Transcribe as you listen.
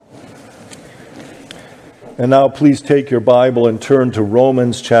And now please take your Bible and turn to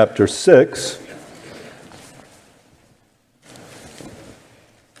Romans chapter 6.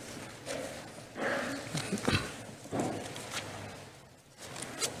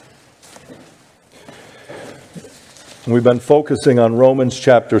 We've been focusing on Romans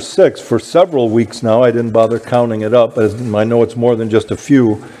chapter 6 for several weeks now. I didn't bother counting it up, as I know it's more than just a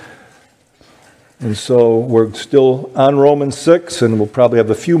few. And so we're still on Romans 6, and we'll probably have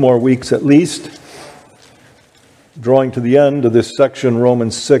a few more weeks at least. Drawing to the end of this section,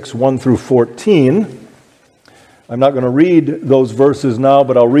 Romans 6, 1 through 14. I'm not going to read those verses now,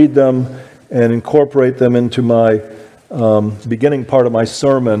 but I'll read them and incorporate them into my beginning part of my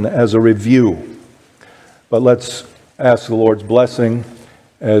sermon as a review. But let's ask the Lord's blessing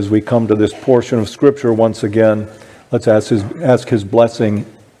as we come to this portion of Scripture once again. Let's ask His blessing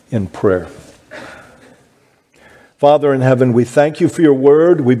in prayer. Father in heaven, we thank You for Your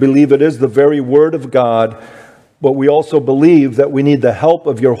word. We believe it is the very word of God. But we also believe that we need the help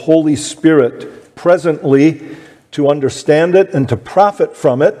of Your Holy Spirit presently to understand it and to profit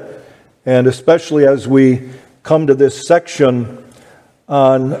from it. And especially as we come to this section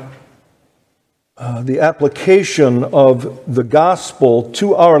on the application of the gospel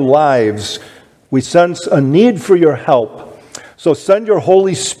to our lives, we sense a need for Your help. So send Your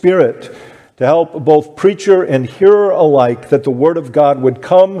Holy Spirit to help both preacher and hearer alike, that the Word of God would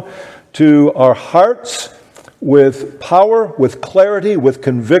come to our hearts with power, with clarity, with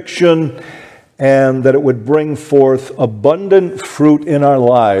conviction, and that it would bring forth abundant fruit in our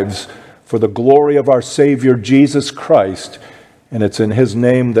lives for the glory of our Savior, Jesus Christ. And it's in His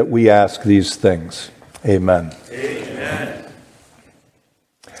name that we ask these things. Amen. Amen.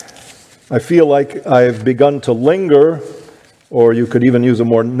 I feel like I've begun to linger, or you could even use a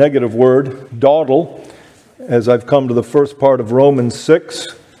more negative word, dawdle, as I've come to the first part of Romans 6.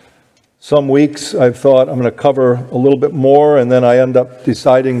 Some weeks I've thought I'm going to cover a little bit more, and then I end up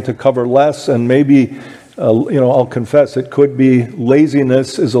deciding to cover less, and maybe, I'll confess it could be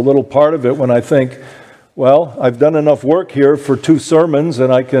laziness is a little part of it when I think, well, I've done enough work here for 2 sermons,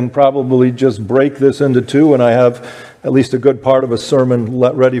 and I can probably just break this into 2, and I have at least a good part of a sermon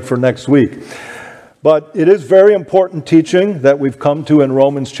ready for next week. But it is very important teaching that we've come to in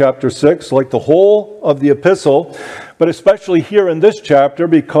Romans chapter 6, like the whole of the epistle, but especially here in this chapter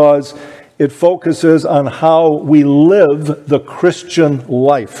because it focuses on how we live the Christian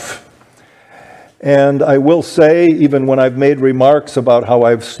life. And I will say, even when I've made remarks about how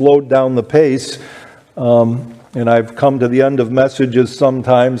I've slowed down the pace, and I've come to the end of messages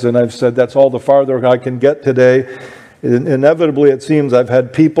sometimes, and I've said that's all the farther I can get today. Inevitably, it seems I've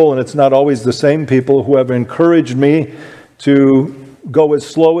had people, and it's not always the same people, who have encouraged me to go as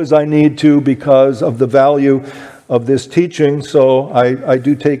slow as I need to because of the value of this teaching. So I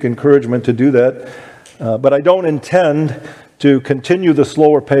do take encouragement to do that. But I don't intend to continue the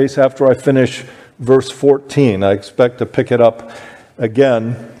slower pace after I finish verse 14. I expect to pick it up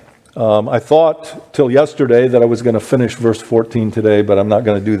again. I thought till yesterday that I was going to finish verse 14 today, but I'm not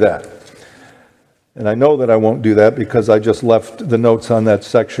going to do that. And I know that I won't do that because I just left the notes on that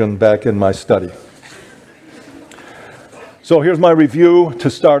section back in my study. So here's my review to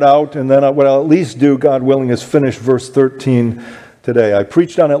start out, and then what I'll at least do, God willing, is finish verse 13 today. I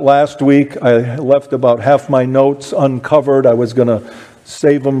preached on it last week. I left about half my notes uncovered. I was going to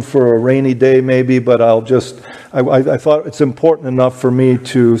save them for a rainy day maybe, but I thought it's important enough for me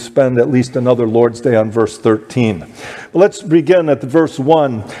to spend at least another Lord's Day on verse 13. Let's begin at the verse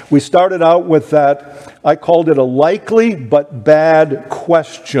 1. We started out with that, I called it a likely but bad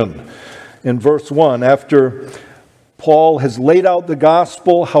question in verse 1. After Paul has laid out the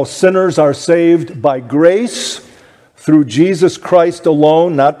gospel, how sinners are saved by grace through Jesus Christ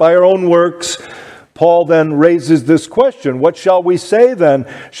alone, not by our own works, Paul then raises this question: what shall we say then?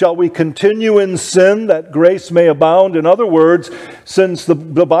 Shall we continue in sin that grace may abound? In other words, since the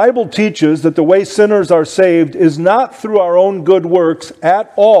Bible teaches that the way sinners are saved is not through our own good works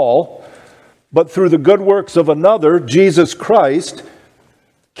at all, but through the good works of another, Jesus Christ,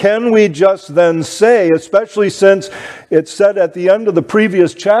 can we just then say, especially since it said at the end of the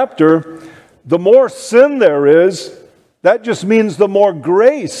previous chapter, the more sin there is, that just means the more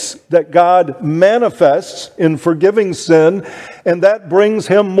grace that God manifests in forgiving sin, and that brings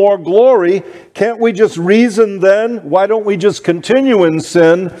Him more glory. Can't we just reason then, why don't we just continue in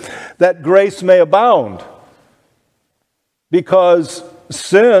sin that grace may abound? Because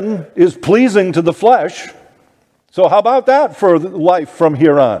sin is pleasing to the flesh. So how about that for life from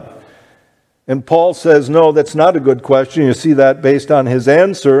here on? And Paul says, no, that's not a good question. You see that based on his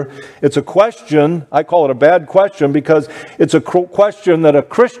answer. It's a question, I call it a bad question, because it's a question that a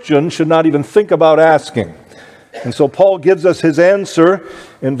Christian should not even think about asking. And so Paul gives us his answer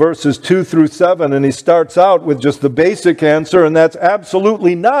in verses 2 through 7, and he starts out with just the basic answer, and that's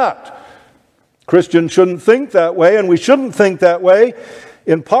absolutely not. Christians shouldn't think that way, and we shouldn't think that way,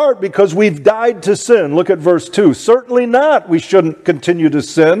 in part because we've died to sin. Look at verse 2. Certainly not. We shouldn't continue to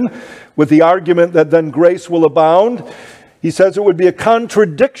sin with the argument that then grace will abound. He says it would be a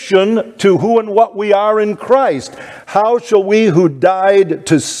contradiction to who and what we are in Christ. How shall we who died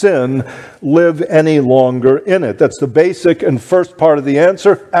to sin live any longer in it? That's the basic and first part of the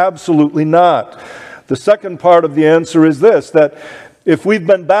answer. Absolutely not. The second part of the answer is this, that if we've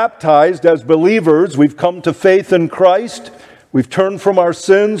been baptized as believers, we've come to faith in Christ, we've turned from our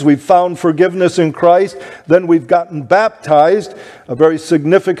sins, we've found forgiveness in Christ, then we've gotten baptized, a very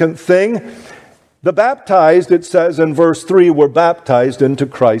significant thing. The baptized, it says in verse 3, were baptized into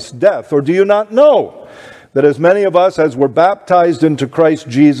Christ's death. Or do you not know that as many of us as were baptized into Christ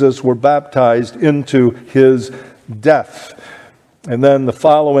Jesus were baptized into his death? And then the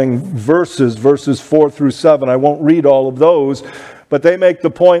following verses 4 through 7, I won't read all of those, but they make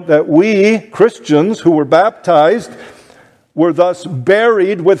the point that we, Christians who were baptized, were thus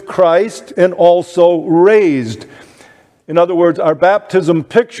buried with Christ and also raised. In other words, our baptism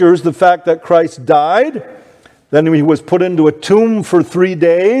pictures the fact that Christ died, then he was put into a tomb for 3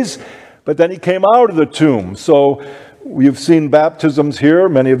 days, but then he came out of the tomb. So you've seen baptisms here.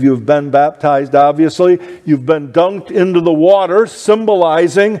 Many of you have been baptized, obviously. You've been dunked into the water,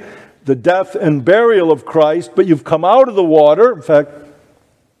 symbolizing the death and burial of Christ, but you've come out of the water. In fact,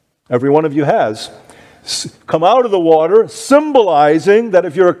 every one of you has come out of the water, symbolizing that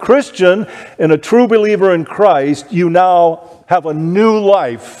if you're a Christian and a true believer in Christ, you now have a new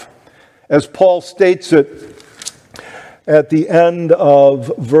life, as Paul states it at the end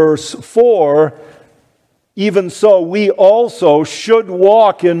of verse 4. Even so, we also should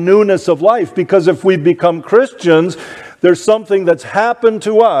walk in newness of life, because if we become Christians, there's something that's happened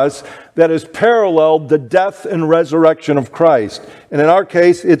to us that has paralleled the death and resurrection of Christ. And in our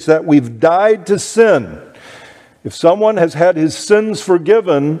case, it's that we've died to sin. If someone has had his sins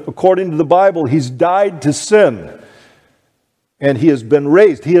forgiven, according to the Bible, he's died to sin. And he has been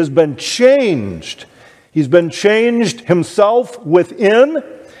raised. He has been changed. He's been changed himself within.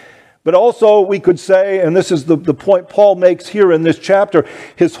 But also, we could say, and this is the point Paul makes here in this chapter,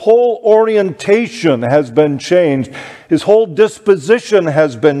 his whole orientation has been changed. His whole disposition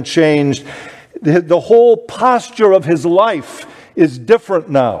has been changed. The whole posture of his life is different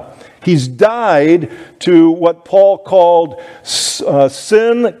now. He's died to what Paul called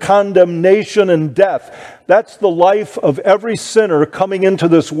sin, condemnation, and death. That's the life of every sinner coming into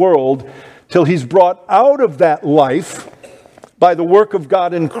this world till he's brought out of that life by the work of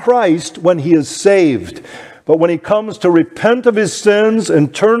God in Christ when he is saved. But when he comes to repent of his sins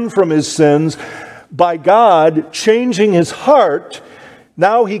and turn from his sins, by God changing his heart,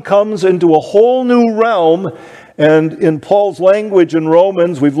 now he comes into a whole new realm. And in Paul's language in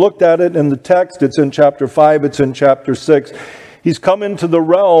Romans, we've looked at it in the text, it's in chapter 5, it's in chapter 6. He's come into the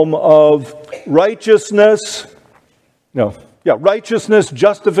realm of righteousness,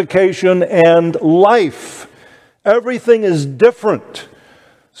 justification, and life. Everything is different.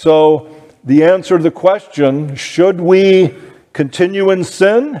 So the answer to the question, should we continue in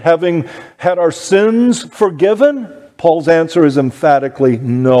sin, having had our sins forgiven? Paul's answer is emphatically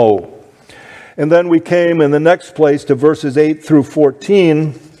no. And then we came in the next place to verses 8 through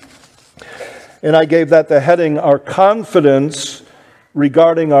 14, and I gave that the heading, our confidence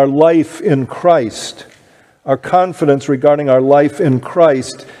regarding our life in Christ. Our confidence regarding our life in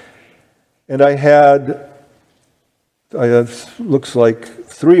Christ. And I had looks like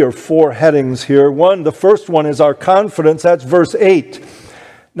 3 or 4 headings here. The first one is our confidence. That's verse 8.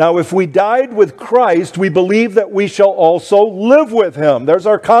 Now, if we died with Christ, we believe that we shall also live with him. There's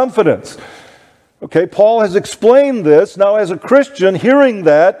our confidence. Okay, Paul has explained this. Now, as a Christian, hearing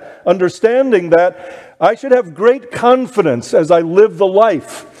that, understanding that, I should have great confidence as I live the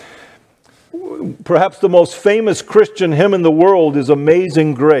life. Perhaps the most famous Christian hymn in the world is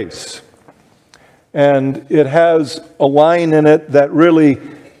Amazing Grace. And it has a line in it that really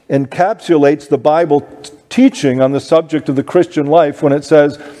encapsulates the Bible teaching on the subject of the Christian life when it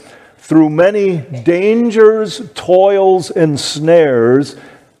says, through many dangers, toils, and snares,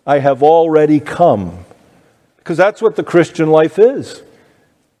 I have already come. Because that's what the Christian life is.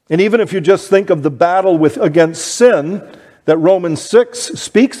 And even if you just think of the battle against sin that Romans 6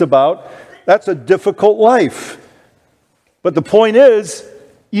 speaks about, that's a difficult life. But the point is,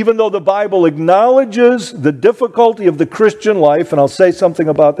 Even though the Bible acknowledges the difficulty of the Christian life, and I'll say something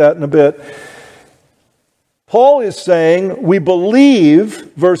about that in a bit, Paul is saying we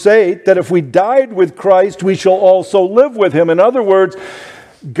believe, verse 8, that if we died with Christ, we shall also live with him. In other words,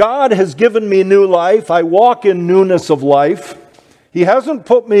 God has given me new life. I walk in newness of life. He hasn't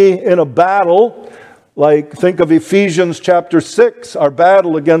put me in a battle, like think of Ephesians chapter 6, our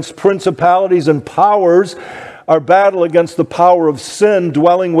battle against principalities and powers, our battle against the power of sin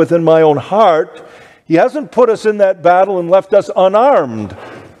dwelling within my own heart. He hasn't put us in that battle and left us unarmed.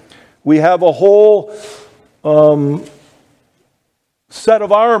 We have a whole set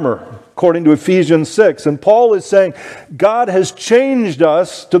of armor, according to Ephesians 6. And Paul is saying God has changed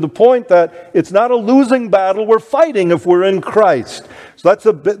us to the point that it's not a losing battle we're fighting if we're in Christ. So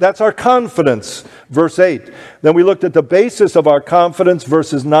that's our confidence, verse 8. Then we looked at the basis of our confidence,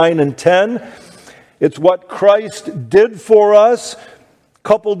 verses 9 and 10. It's what Christ did for us,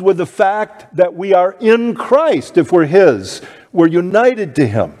 coupled with the fact that we are in Christ if we're his. We're united to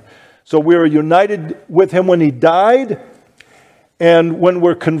him. So we are united with him when he died. And when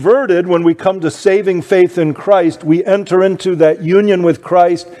we're converted, when we come to saving faith in Christ, we enter into that union with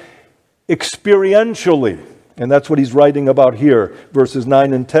Christ experientially. And that's what he's writing about here, verses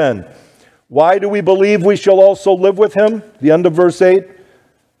 9 and 10. Why do we believe we shall also live with him? The end of verse 8.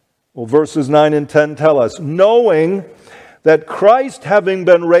 Well, verses 9 and 10 tell us, knowing that Christ, having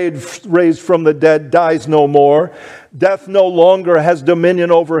been raised from the dead, dies no more, death no longer has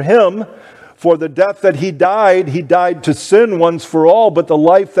dominion over him. For the death that he died to sin once for all, but the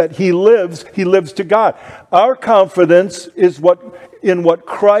life that he lives to God. Our confidence is in what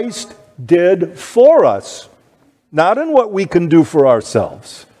Christ did for us, not in what we can do for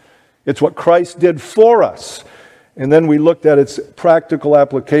ourselves. It's what Christ did for us. And then we looked at its practical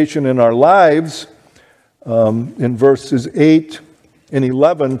application in our lives in verses 8 and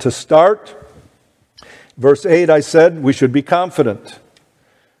 11 to start. Verse 8, I said, we should be confident.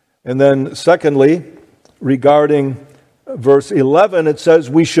 And then secondly, regarding verse 11, it says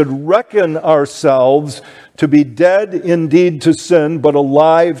we should reckon ourselves to be dead indeed to sin, but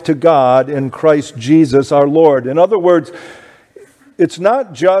alive to God in Christ Jesus our Lord. In other words, it's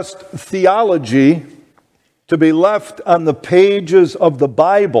not just theology to be left on the pages of the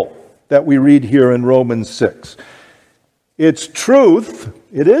Bible that we read here in Romans 6. It's truth,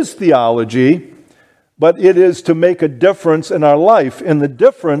 it is theology, but it is to make a difference in our life. And the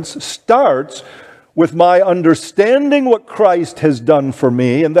difference starts with my understanding what Christ has done for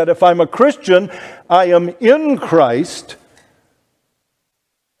me, and that if I'm a Christian, I am in Christ.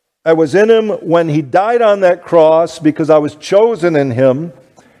 I was in him when he died on that cross because I was chosen in him,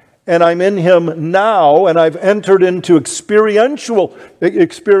 and I'm in him now, and I've entered into experiential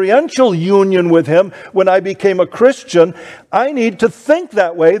union with him when I became a Christian. I need to think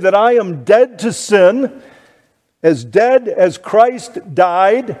that way, that I am dead to sin, as dead as Christ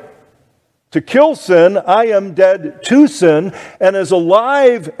died to kill sin, I am dead to sin, and as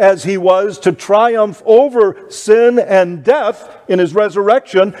alive as he was to triumph over sin and death in his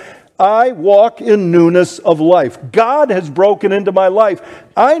resurrection, I walk in newness of life. God has broken into my life.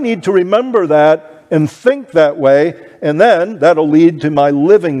 I need to remember that and think that way, and then that'll lead to my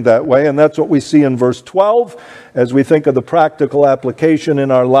living that way, and that's what we see in verse 12 as we think of the practical application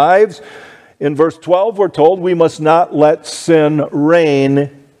in our lives. In verse 12, we're told we must not let sin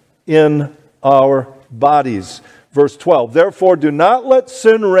reign in our bodies. Verse 12, therefore do not let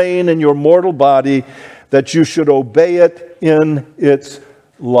sin reign in your mortal body, that you should obey it in its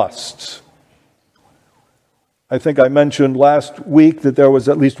lusts. I think I mentioned last week that there was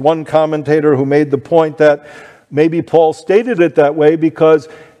at least one commentator who made the point that maybe Paul stated it that way because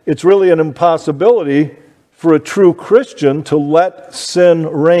it's really an impossibility for a true Christian to let sin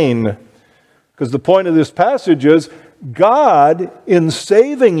reign. Because the point of this passage is God, in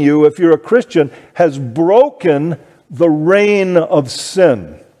saving you, if you're a Christian, has broken the reign of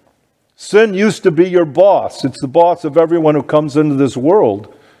sin. Sin used to be your boss. It's the boss of everyone who comes into this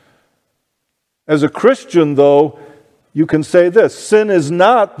world. As a Christian, though, you can say this: sin is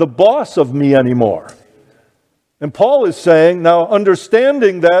not the boss of me anymore. And Paul is saying, now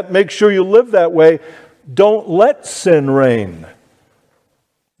understanding that, make sure you live that way. Don't let sin reign.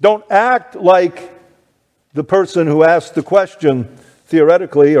 Don't act like the person who asked the question,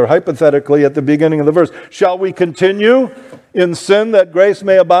 theoretically or hypothetically, at the beginning of the verse. Shall we continue in sin that grace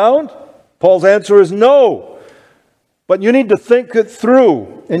may abound? Paul's answer is no. But you need to think it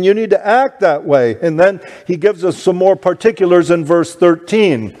through, and you need to act that way. And then he gives us some more particulars in verse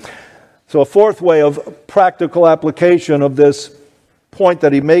 13. So a fourth way of practical application of this point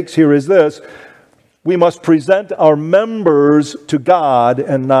that he makes here is this: We must present our members to God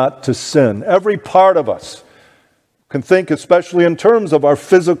and not to sin. Every part of us can think, especially in terms of our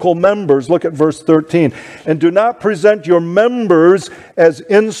physical members. Look at verse 13. And do not present your members as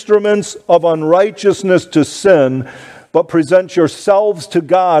instruments of unrighteousness to sin, but present yourselves to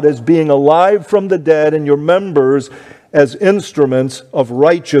God as being alive from the dead, and your members as instruments of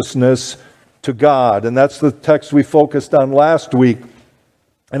righteousness to God. And that's the text we focused on last week.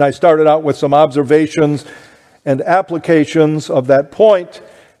 And I started out with some observations and applications of that point.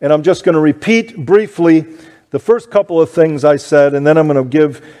 And I'm just going to repeat briefly the first couple of things I said, and then I'm going to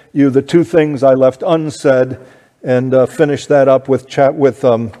give you the two things I left unsaid and finish that up with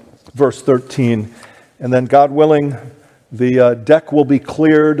verse 13. And then, God willing, the deck will be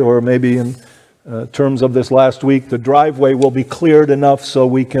cleared, or maybe in terms of this last week, the driveway will be cleared enough so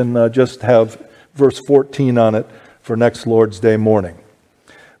we can just have verse 14 on it for next Lord's Day morning.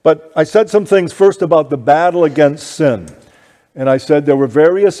 But I said some things first about the battle against sin. And I said there were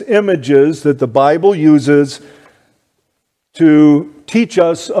various images that the Bible uses to teach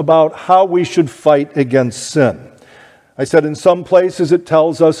us about how we should fight against sin. I said in some places it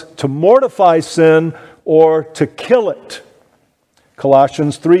tells us to mortify sin or to kill it.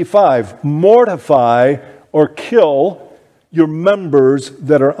 Colossians 3:5, mortify or kill your members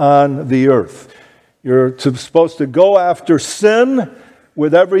that are on the earth. You're supposed to go after sin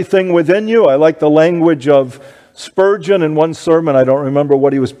with everything within you. I like the language of Spurgeon in one sermon. I don't remember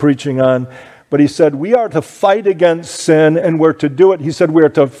what he was preaching on, but he said, we are to fight against sin, and we're to do it. He said, we are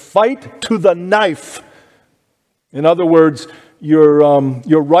to fight to the knife. In other words, your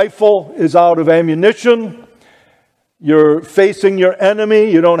rifle is out of ammunition. You're facing your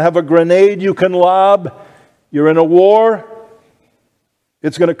enemy. You don't have a grenade you can lob. You're in a war.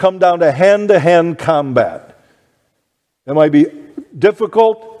 It's going to come down to hand-to-hand combat. It might be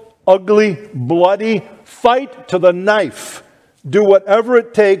difficult, ugly, bloody. Fight to the knife. Do whatever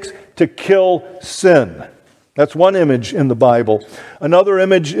it takes to kill sin. That's one image in the Bible. Another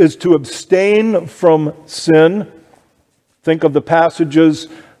image is to abstain from sin. Think of the passages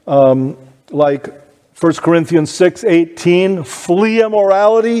like 1 Corinthians 6:18, flee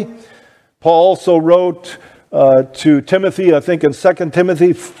immorality. Paul also wrote to Timothy, I think in 2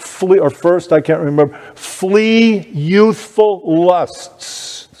 Timothy, flee, or first, I can't remember, flee youthful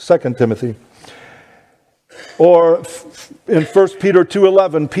lusts. 2 Timothy. Or in 1 Peter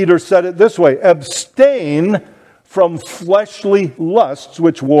 2:11, Peter said it this way, abstain from fleshly lusts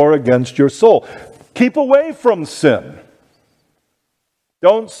which war against your soul. Keep away from sin.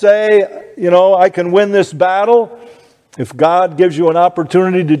 Don't say, I can win this battle. If God gives you an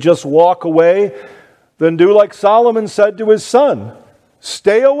opportunity to just walk away, then do like Solomon said to his son.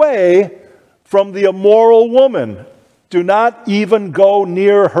 Stay away from the immoral woman. Do not even go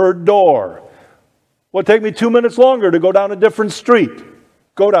near her door. Well, it'll take me 2 minutes longer to go down a different street.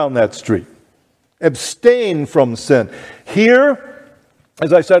 Go down that street. Abstain from sin. Here,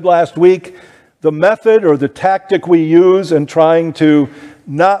 as I said last week, the method or the tactic we use in trying to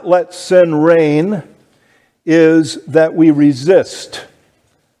not let sin reign is that we resist.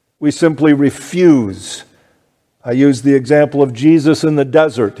 We simply refuse. I use the example of Jesus in the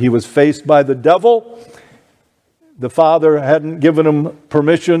desert. He was faced by the devil. The Father hadn't given him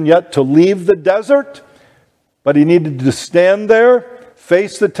permission yet to leave the desert, but he needed to stand there,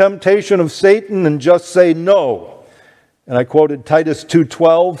 face the temptation of Satan, and just say no. And I quoted Titus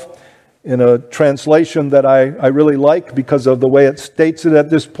 2:12 in a translation that I really like because of the way it states it at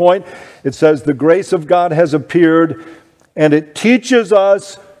this point. It says, the grace of God has appeared, and it teaches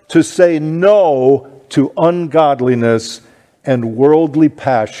us to say no to ungodliness and worldly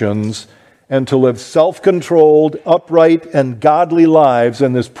passions, and to live self-controlled, upright, and godly lives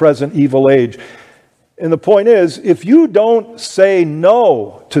in this present evil age. And the point is, if you don't say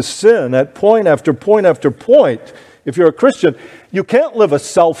no to sin at point after point after point, if you're a Christian, you can't live a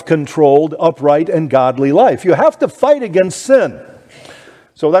self-controlled, upright, and godly life. You have to fight against sin.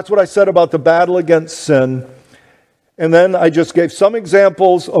 So that's what I said about the battle against sin. And then I just gave some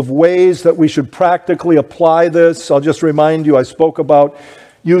examples of ways that we should practically apply this. I'll just remind you, I spoke about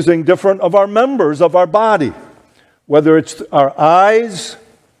using different of our members of our body. Whether it's our eyes,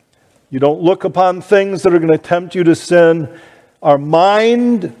 you don't look upon things that are going to tempt you to sin. Our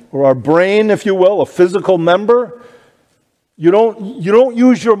mind, or our brain, if you will, a physical member, you don't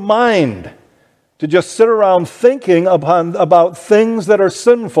use your mind to just sit around thinking about things that are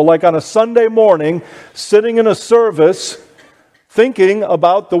sinful, like on a Sunday morning, sitting in a service, thinking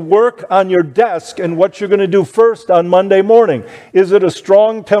about the work on your desk and what you're going to do first on Monday morning. Is it a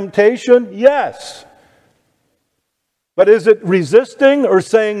strong temptation? Yes. But is it resisting or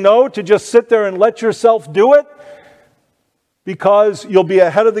saying no to just sit there and let yourself do it because you'll be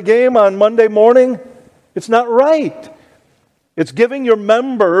ahead of the game on Monday morning? It's not right. It's giving your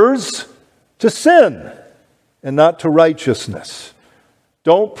members to sin and not to righteousness.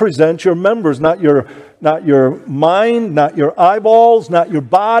 Don't present your members, not your mind, not your eyeballs, not your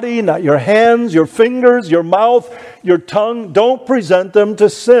body, not your hands, your fingers, your mouth, your tongue. Don't present them to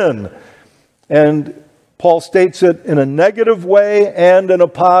sin. And Paul states it in a negative way and in a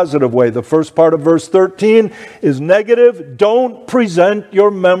positive way. The first part of verse 13 is negative. Don't present your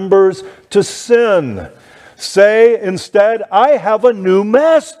members to sin. Say instead, I have a new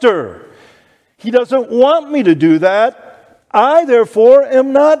master. He doesn't want me to do that. I, therefore,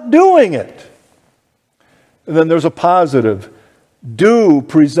 am not doing it. And then there's a positive. Do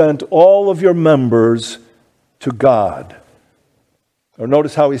present all of your members to God. Or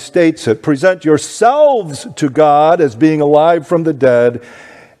notice how he states it. Present yourselves to God as being alive from the dead,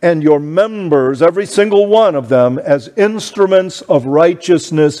 and your members, every single one of them, as instruments of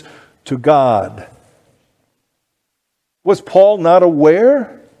righteousness to God. Was Paul not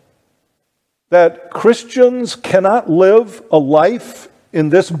aware that Christians cannot live a life in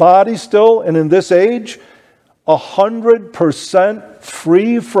this body still and in this age 100%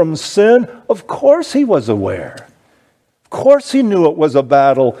 free from sin? Of course he was aware. Of course he knew it was a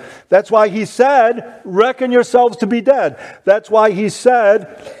battle. That's why he said, reckon yourselves to be dead. That's why he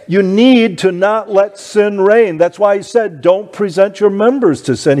said, you need to not let sin reign. That's why he said, don't present your members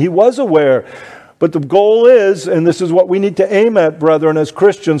to sin. He was aware. But the goal is, and this is what we need to aim at, brethren, as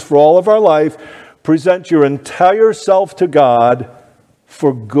Christians for all of our life, present your entire self to God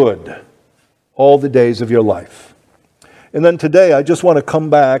for good all the days of your life. And then today, I just want to come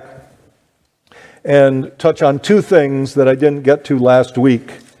back and touch on two things that I didn't get to last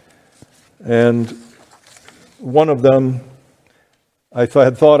week. And one of them, I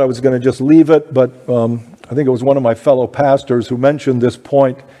had thought I was going to just leave it, but I think it was one of my fellow pastors who mentioned this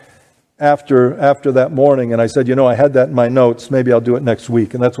point after that morning, and I said, I had that in my notes. Maybe I'll do it next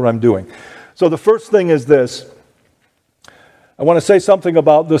week, and that's what I'm doing. So the first thing is this. I want to say something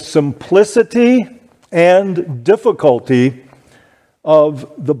about the simplicity and difficulty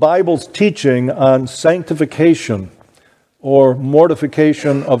of the Bible's teaching on sanctification or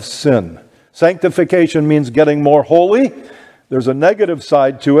mortification of sin. Sanctification means getting more holy. There's a negative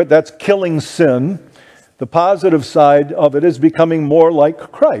side to it. That's killing sin. The positive side of it is becoming more like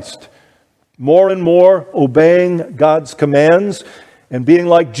Christ. More and more obeying God's commands and being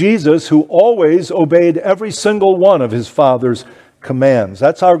like Jesus, who always obeyed every single one of his Father's commands.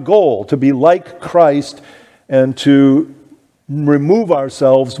 That's our goal, to be like Christ and to remove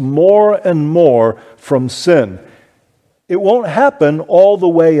ourselves more and more from sin. It won't happen all the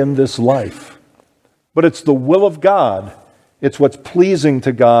way in this life, but it's the will of God. It's what's pleasing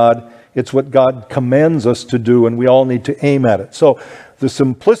to God. It's what God commands us to do, and we all need to aim at it. So the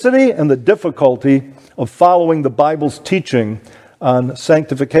simplicity and the difficulty of following the Bible's teaching on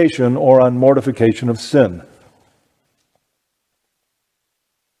sanctification or on mortification of sin.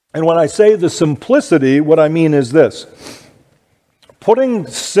 And when I say the simplicity, what I mean is this. Putting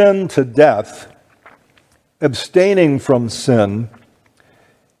sin to death, abstaining from sin,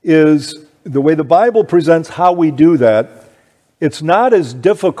 is the way the Bible presents how we do that. It's not as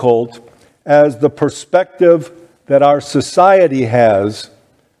difficult as the perspective that our society has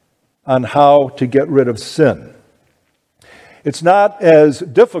on how to get rid of sin. It's not as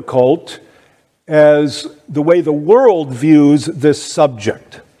difficult as the way the world views this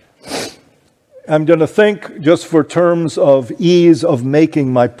subject. I'm going to think just for terms of ease of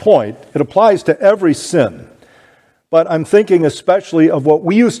making my point. It applies to every sin. But I'm thinking especially of what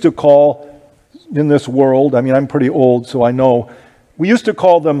we used to call in this world, I'm pretty old, so I know, we used to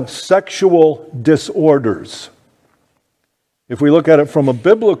call them sexual disorders. If we look at it from a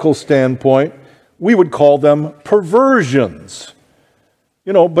biblical standpoint, we would call them perversions.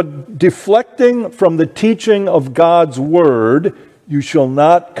 But deflecting from the teaching of God's word, you shall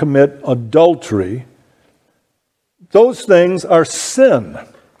not commit adultery, those things are sin.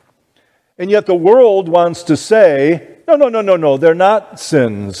 And yet the world wants to say, no, they're not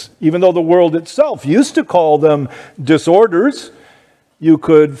sins, even though the world itself used to call them disorders. You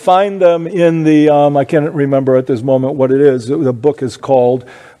could find them in the, I can't remember at this moment what it is, the book is called,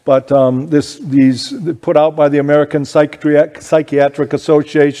 but these put out by the American Psychiatric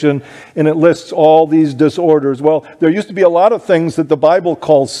Association, and it lists all these disorders. Well, there used to be a lot of things that the Bible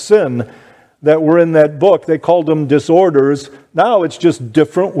calls sin that were in that book. They called them disorders. Now it's just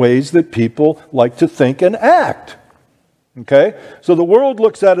different ways that people like to think and act. Okay? So the world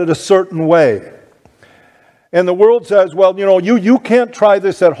looks at it a certain way. And the world says, well, you can't try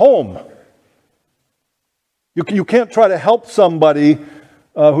this at home. You can't try to help somebody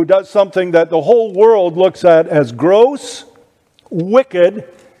who does something that the whole world looks at as gross, wicked,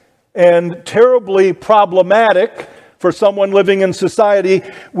 and terribly problematic for someone living in society.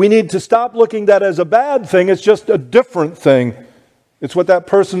 We need to stop looking at that as a bad thing. It's just a different thing. It's what that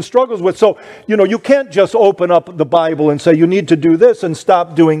person struggles with. So, you can't just open up the Bible and say you need to do this and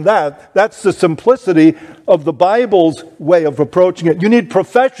stop doing that. That's the simplicity of the Bible's way of approaching it. You need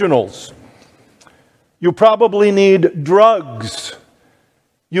professionals. You probably need drugs.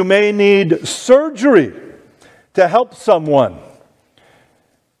 You may need surgery to help someone.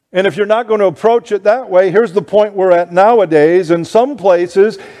 And if you're not going to approach it that way, here's the point we're at nowadays. In some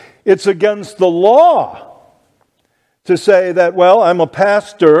places, it's against the law to say that, well, I'm a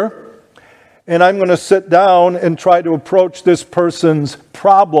pastor and I'm going to sit down and try to approach this person's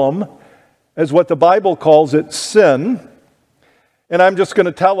problem as what the Bible calls it, sin. And I'm just going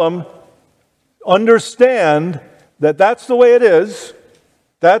to tell them, understand that that's the way it is.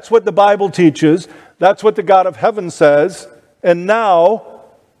 That's what the Bible teaches. That's what the God of heaven says. And now,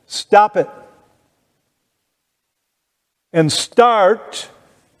 stop it. And start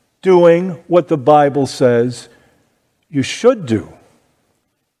doing what the Bible says you should do.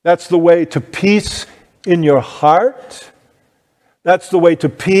 That's the way to peace in your heart. That's the way to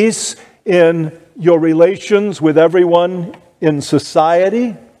peace in your relations with everyone in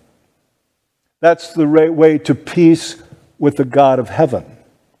society. That's the way to peace with the God of heaven.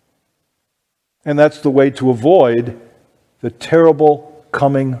 And that's the way to avoid the terrible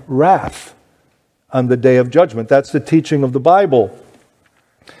coming wrath on the day of judgment. That's the teaching of the Bible.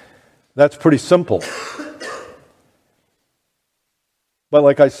 That's pretty simple. But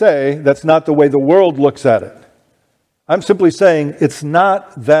like I say, that's not the way the world looks at it. I'm simply saying it's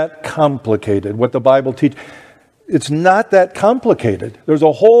not that complicated, what the Bible teaches. It's not that complicated. There's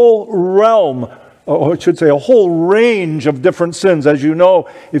a whole realm, or I should say a whole range of different sins. As you know,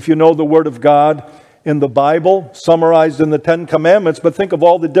 if you know the Word of God in the Bible, summarized in the Ten Commandments, but think of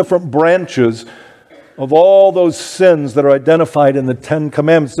all the different branches of all those sins that are identified in the Ten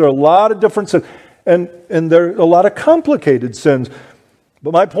Commandments. There are a lot of different sins, and there are a lot of complicated sins.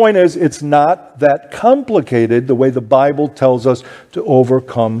 But my point is, it's not that complicated the way the Bible tells us to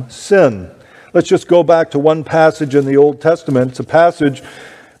overcome sin. Let's just go back to one passage in the Old Testament. It's a passage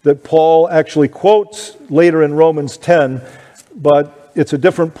that Paul actually quotes later in Romans 10, but it's a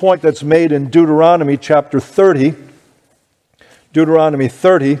different point that's made in Deuteronomy chapter 30. Deuteronomy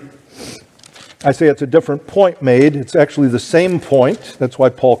 30. I say it's a different point made. It's actually the same point. That's why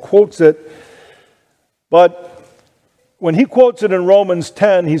Paul quotes it. But when he quotes it in Romans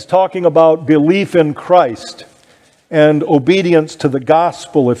 10, he's talking about belief in Christ and obedience to the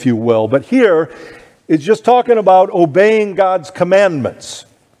gospel, if you will. But here, it's just talking about obeying God's commandments,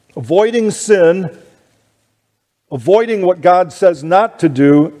 avoiding sin, avoiding what God says not to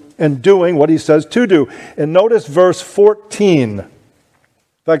do, and doing what he says to do. And notice verse 14. In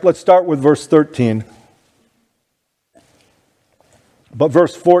fact, let's start with verse 13. But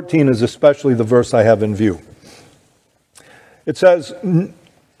verse 14 is especially the verse I have in view. It says,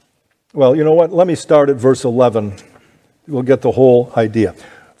 well, you know what? Let me start at verse 11. We'll get the whole idea.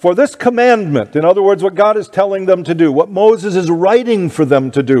 For this commandment, in other words, what God is telling them to do, what Moses is writing for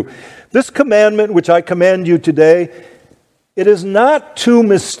them to do, this commandment which I command you today, it is not too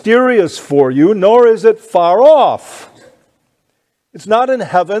mysterious for you, nor is it far off. It's not in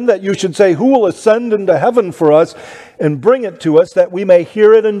heaven that you should say, who will ascend into heaven for us and bring it to us that we may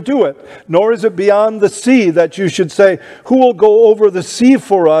hear it and do it? Nor is it beyond the sea that you should say, who will go over the sea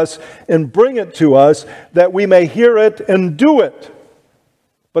for us and bring it to us that we may hear it and do it?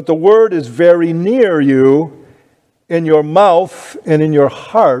 But the word is very near you, in your mouth and in your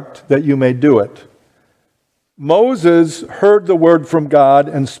heart, that you may do it. Moses heard the word from God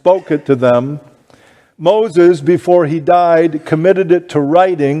and spoke it to them. Moses, before he died, committed it to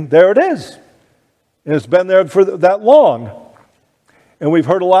writing. There it is. And it's been there for that long. And we've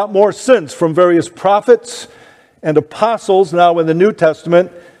heard a lot more since from various prophets and apostles now in the New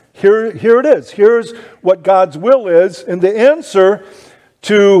Testament. Here it is. Here's what God's will is. And the answer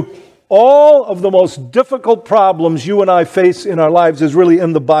to all of the most difficult problems you and I face in our lives is really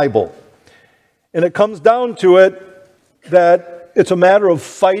in the Bible. And it comes down to it that it's a matter of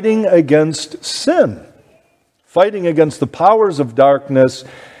fighting against sin. Fighting against the powers of darkness,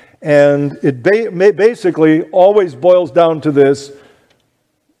 and it basically always boils down to this: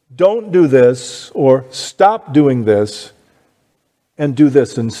 don't do this, or stop doing this, and do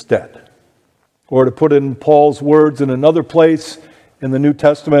this instead. Or to put in Paul's words in another place in the New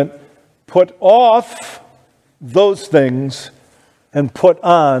Testament, put off those things and put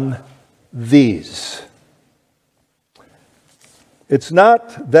on these. It's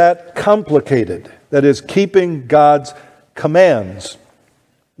not that complicated. That is, keeping God's commands.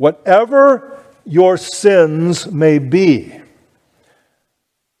 Whatever your sins may be.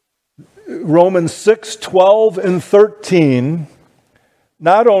 Romans 6:12 and 13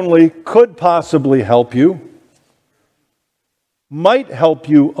 not only could possibly help you, might help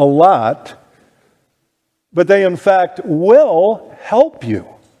you a lot, but they in fact will help you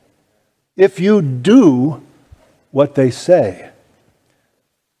if you do what they say.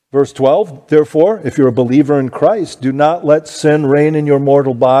 Verse 12, therefore, if you're a believer in Christ, do not let sin reign in your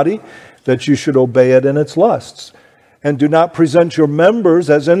mortal body, that you should obey it in its lusts. And do not present your members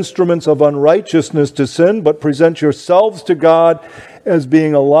as instruments of unrighteousness to sin, but present yourselves to God as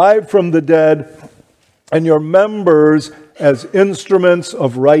being alive from the dead, and your members as instruments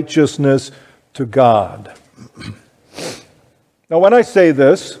of righteousness to God. Now, when I say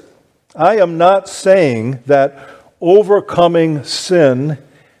this, I am not saying that overcoming sin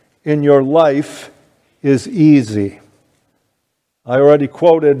in your life is easy. I already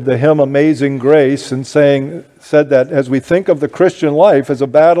quoted the hymn Amazing Grace and said that as we think of the Christian life as a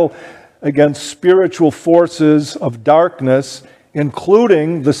battle against spiritual forces of darkness,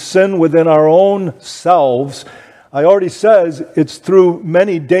 including the sin within our own selves, I already says it's through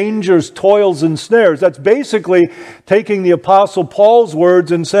many dangers, toils, and snares. That's basically taking the Apostle Paul's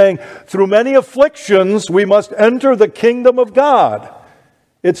words and saying, through many afflictions we must enter the kingdom of God.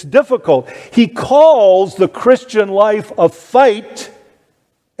 It's difficult. He calls the Christian life a fight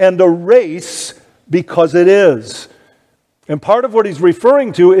and a race because it is. And part of what he's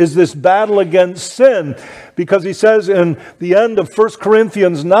referring to is this battle against sin, because he says in the end of 1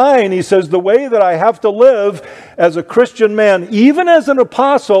 Corinthians 9, he says, the way that I have to live as a Christian man, even as an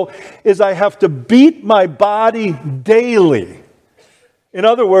apostle, is I have to beat my body daily. In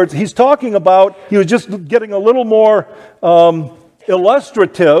other words, he's talking about, he was just getting a little more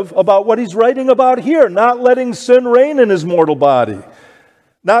illustrative about what he's writing about here, not letting sin reign in his mortal body.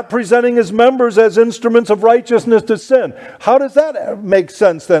 Not presenting his members as instruments of righteousness to sin. How does that make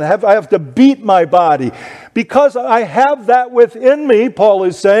sense then? I have to beat my body. Because I have that within me, Paul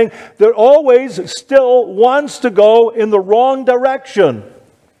is saying, that always still wants to go in the wrong direction.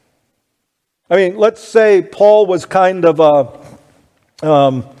 I mean, let's say Paul was kind of a,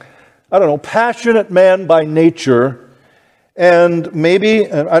 passionate man by nature. And maybe,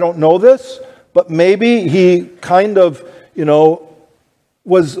 and I don't know this, but maybe he kind of,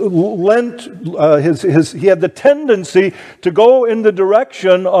 was lent, he had the tendency to go in the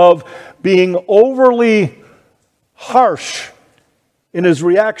direction of being overly harsh in his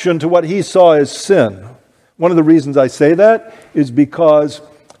reaction to what he saw as sin. One of the reasons I say that is because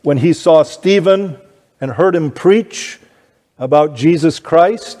when he saw Stephen and heard him preach about Jesus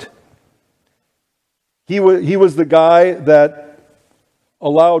Christ, he was the guy that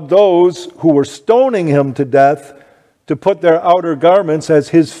allowed those who were stoning him to death to put their outer garments as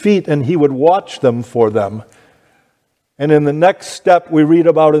his feet, and he would watch them for them. And in the next step we read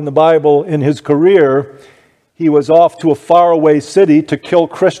about in the Bible, in his career, he was off to a faraway city to kill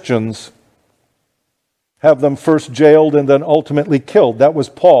Christians, have them first jailed and then ultimately killed. That was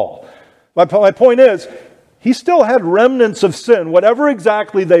Paul. My point is, he still had remnants of sin, whatever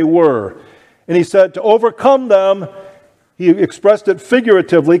exactly they were. And he said to overcome them, he expressed it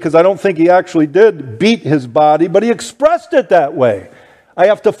figuratively, because I don't think he actually did beat his body, but he expressed it that way. I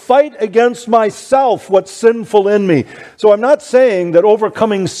have to fight against myself, what's sinful in me. So I'm not saying that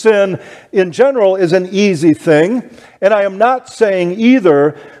overcoming sin in general is an easy thing, and I am not saying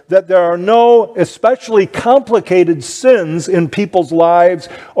either that there are no especially complicated sins in people's lives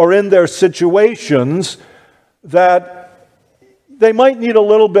or in their situations that they might need a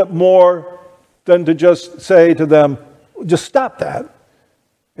little bit more than to just say to them, just stop that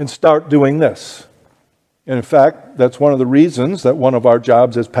and start doing this. And in fact, that's one of the reasons that one of our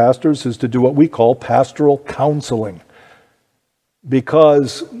jobs as pastors is to do what we call pastoral counseling.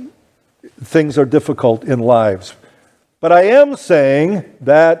 Because things are difficult in lives. But I am saying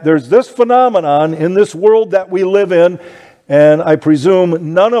that there's this phenomenon in this world that we live in, and I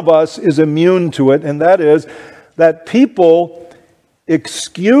presume none of us is immune to it, and that is that people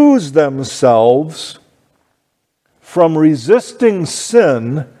excuse themselves from resisting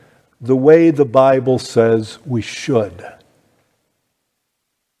sin the way the Bible says we should.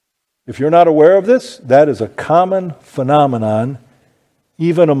 If you're not aware of this, that is a common phenomenon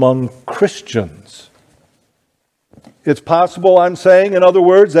even among Christians. It's possible, I'm saying, in other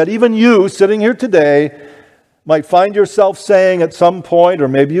words, that even you sitting here today might find yourself saying at some point, or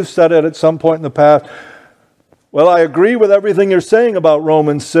maybe you've said it at some point in the past, Well, I agree with everything you're saying about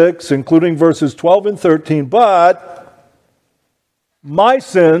Romans 6, including verses 12 and 13, but my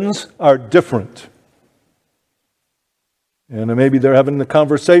sins are different. And maybe they're having the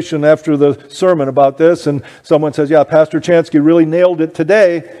conversation after the sermon about this, and someone says, yeah, Pastor Chansky really nailed it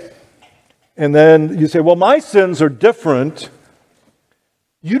today. And then you say, well, my sins are different.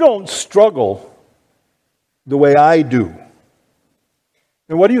 You don't struggle the way I do.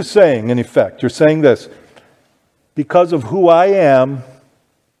 And what are you saying, in effect? You're saying this: because of who I am,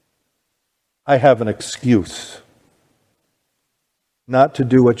 I have an excuse not to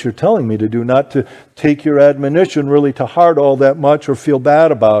do what you're telling me to do, not to take your admonition really to heart all that much or feel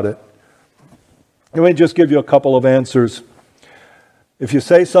bad about it. Let me just give you a couple of answers. If you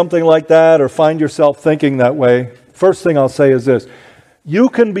say something like that or find yourself thinking that way, first thing I'll say is this: you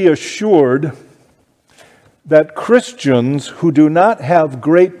can be assured that Christians who do not have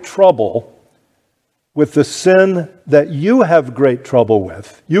great trouble with the sin that you have great trouble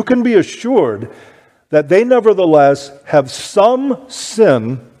with, you can be assured that they nevertheless have some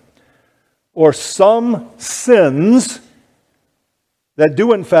sin or some sins that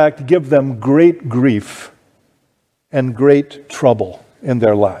do in fact give them great grief and great trouble in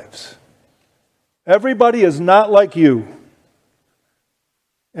their lives. Everybody is not like you,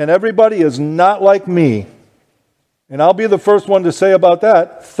 and everybody is not like me. And I'll be the first one to say about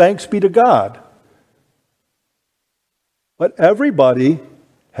that, thanks be to God. But everybody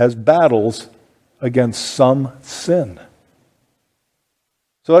has battles against some sin.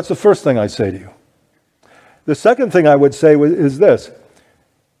 So that's the first thing I say to you. The second thing I would say is this: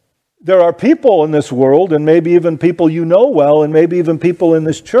 there are people in this world, and maybe even people you know well, and maybe even people in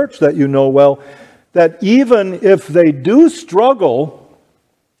this church that you know well, that even if they do struggle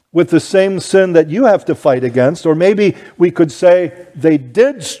with the same sin that you have to fight against, or maybe we could say they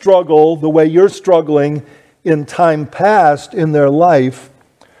did struggle the way you're struggling in time past in their life,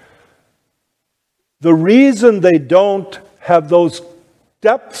 the reason they don't have those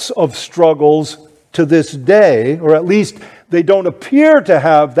depths of struggles to this day, or at least they don't appear to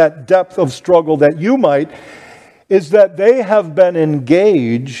have that depth of struggle that you might, is that they have been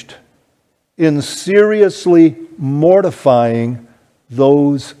engaged in seriously mortifying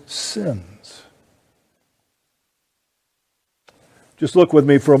those sins. Just look with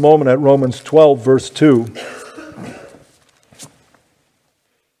me for a moment at Romans 12, verse 2.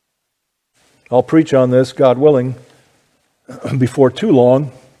 I'll preach on this, God willing, before too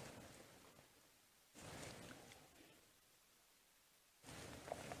long.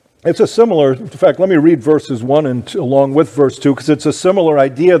 It's a similar, in fact, let me read verses 1 and 2, along with verse 2, because it's a similar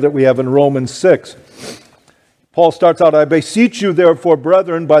idea that we have in Romans 6. Paul starts out, I beseech you, therefore,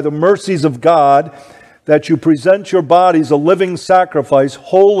 brethren, by the mercies of God, that you present your bodies a living sacrifice,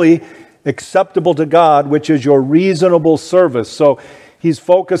 holy, acceptable to God, which is your reasonable service. So he's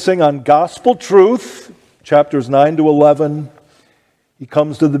focusing on gospel truth, chapters 9 to 11. He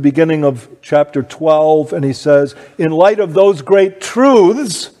comes to the beginning of chapter 12, and he says, in light of those great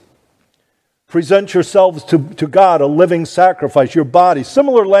truths, present yourselves to God a living sacrifice, your body.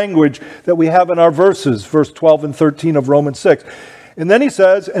 Similar language that we have in our verses, verse 12 and 13 of Romans 6. And then he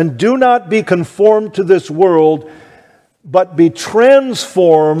says, and do not be conformed to this world, but be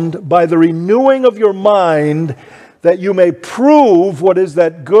transformed by the renewing of your mind, that you may prove what is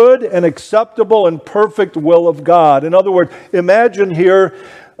that good and acceptable and perfect will of God. In other words, imagine here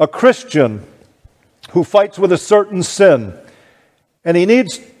a Christian who fights with a certain sin, and he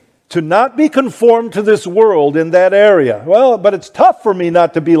needs to not be conformed to this world in that area. Well, but it's tough for me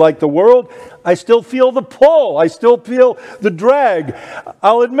not to be like the world. I still feel the pull. I still feel the drag.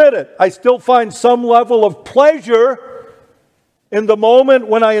 I'll admit it. I still find some level of pleasure in the moment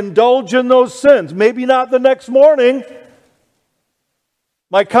when I indulge in those sins. Maybe not the next morning.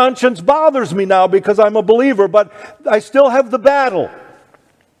 My conscience bothers me now because I'm a believer, but I still have the battle.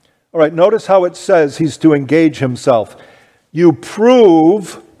 All right, notice how it says he's to engage himself. You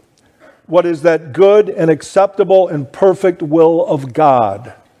prove what is that good and acceptable and perfect will of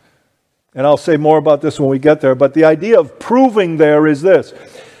God. And I'll say more about this when we get there, but the idea of proving there is this.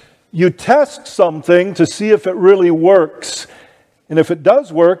 You test something to see if it really works, and if it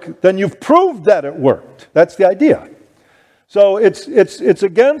does work, then you've proved that it worked. That's the idea. So it's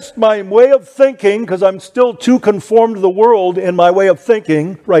against my way of thinking, because I'm still too conformed to the world in my way of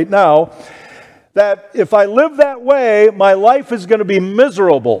thinking right now, that if I live that way, my life is going to be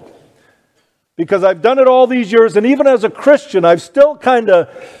miserable. Because I've done it all these years, and even as a Christian, I've still kind of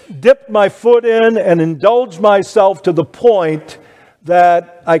dipped my foot in and indulged myself to the point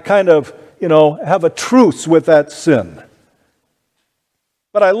that I kind of, have a truce with that sin.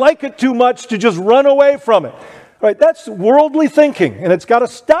 But I like it too much to just run away from it. Right? That's worldly thinking, and it's got to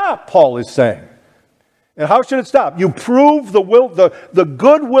stop, Paul is saying. And how should it stop? You prove the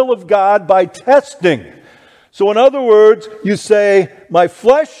good will of God by testing. So in other words, you say, my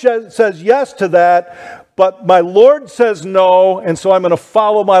flesh says yes to that, but my Lord says no, and so I'm going to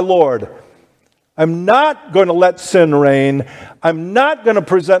follow my Lord. I'm not going to let sin reign. I'm not going to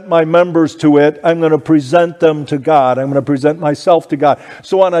present my members to it. I'm going to present them to God. I'm going to present myself to God.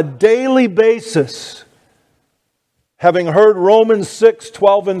 So on a daily basis, having heard Romans 6,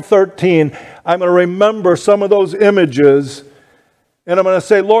 12, and 13, I'm going to remember some of those images, and I'm going to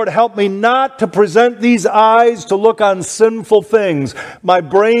say, Lord, help me not to present these eyes to look on sinful things, my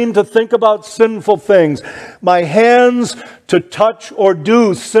brain to think about sinful things, my hands to touch or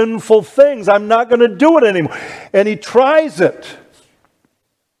do sinful things. I'm not going to do it anymore. And he tries it.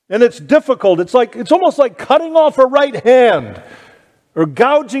 And it's difficult. It's almost like cutting off a right hand or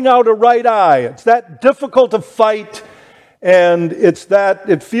gouging out a right eye. It's that difficult to fight, and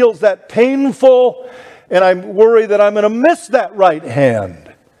it feels that painful. And I'm worried that I'm going to miss that right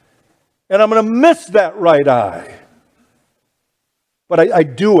hand. And I'm going to miss that right eye. But I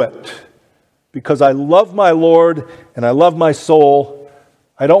do it because I love my Lord and I love my soul.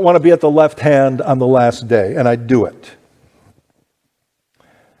 I don't want to be at the left hand on the last day. And I do it.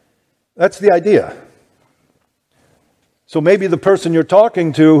 That's the idea. So maybe the person you're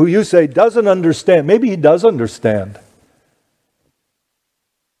talking to who you say doesn't understand, maybe he does understand.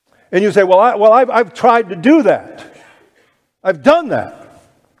 And you say, I've tried to do that. I've done that.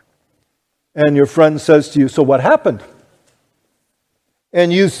 And your friend says to you, so what happened?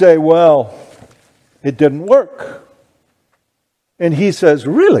 And you say, well, it didn't work. And he says,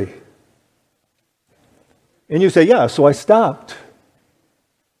 really? And you say, yeah, so I stopped.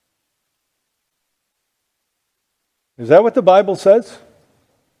 Is that what the Bible says?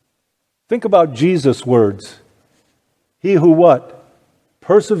 Think about Jesus' words. He who what?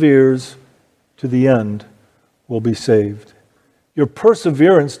 Perseveres to the end will be saved. Your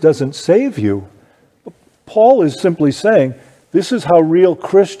perseverance doesn't save you. Paul is simply saying, this is how real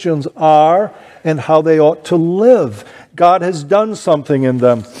Christians are and how they ought to live. God has done something in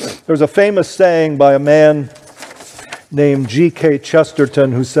them. There's a famous saying by a man named G.K.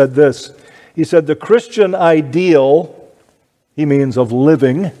 Chesterton who said this. He said, the Christian ideal, he means of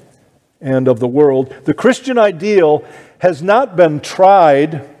living and of the world, the Christian ideal has not been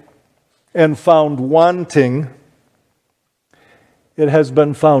tried and found wanting. It has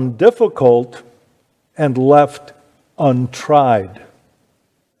been found difficult and left untried.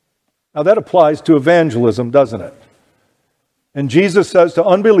 Now that applies to evangelism, doesn't it? And Jesus says to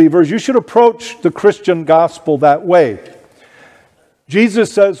unbelievers, you should approach the Christian gospel that way.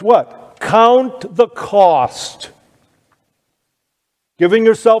 Jesus says what? Count the cost. Giving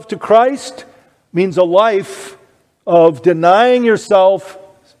yourself to Christ means a life of denying yourself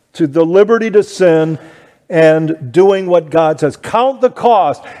to the liberty to sin and doing what God says. Count the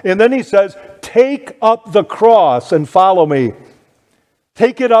cost. And then he says, take up the cross and follow me.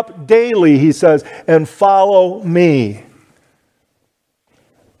 Take it up daily, he says, and follow me.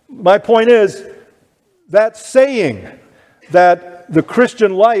 My point is, that saying that the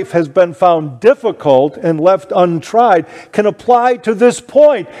Christian life has been found difficult and left untried can apply to this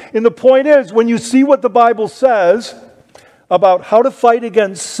point. And the point is, when you see what the Bible says about how to fight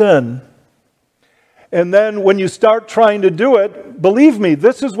against sin, and then when you start trying to do it, believe me,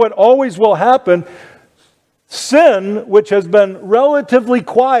 this is what always will happen. Sin, which has been relatively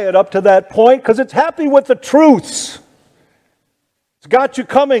quiet up to that point, because it's happy with the truths. It's got you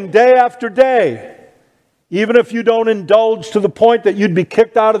coming day after day. Even if you don't indulge to the point that you'd be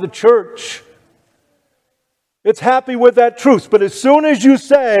kicked out of the church. It's happy with that truth. But as soon as you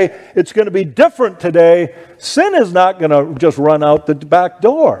say it's going to be different today, sin is not going to just run out the back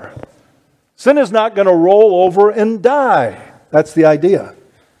door. Sin is not going to roll over and die. That's the idea.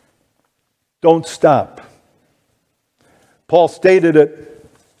 Don't stop. Paul stated it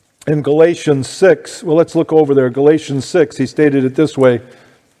in Galatians 6. Well, let's look over there. Galatians 6, he stated it this way.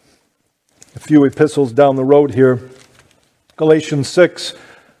 A few epistles down the road here. Galatians 6,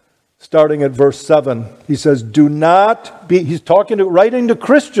 starting at verse 7. He says, do not be, he's writing to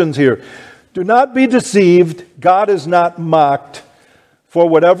Christians here. Do not be deceived. God is not mocked. For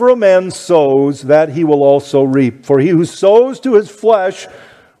whatever a man sows, that he will also reap. For he who sows to his flesh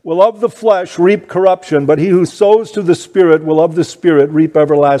will of the flesh reap corruption, but he who sows to the Spirit will of the Spirit reap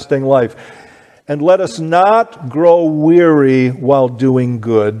everlasting life. And let us not grow weary while doing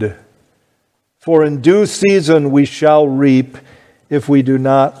good. For in due season we shall reap if we do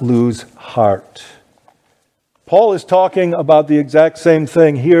not lose heart. Paul is talking about the exact same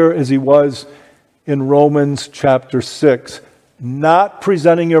thing here as he was in Romans chapter 6. Not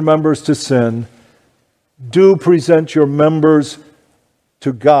presenting your members to sin. Do present your members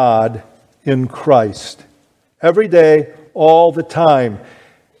to God in Christ. Every day, all the time.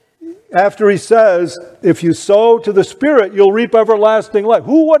 After he says, if you sow to the Spirit, you'll reap everlasting life.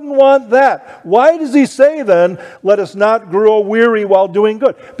 Who wouldn't want that? Why does he say then, let us not grow weary while doing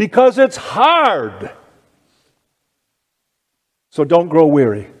good? Because it's hard. So don't grow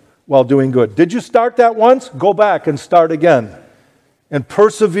weary while doing good. Did you start that once? Go back and start again. And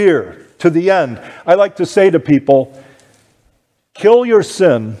persevere to the end. I like to say to people, kill your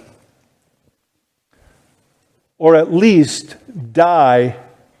sin, or at least die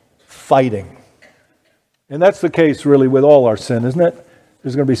fighting. And that's the case really with all our sin, isn't it?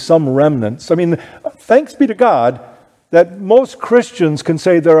 There's going to be some remnants. I mean, thanks be to God that most Christians can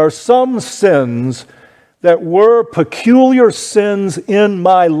say there are some sins that were peculiar sins in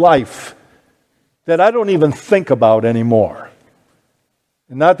my life that I don't even think about anymore.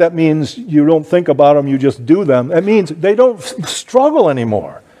 And not that means you don't think about them, you just do them. It means they don't struggle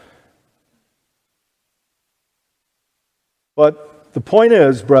anymore. But the point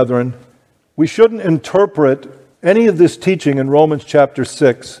is, brethren, we shouldn't interpret any of this teaching in Romans chapter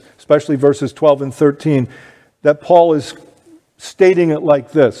 6, especially verses 12 and 13, that Paul is stating it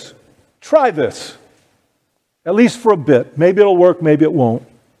like this. Try this, at least for a bit. Maybe it'll work, maybe it won't.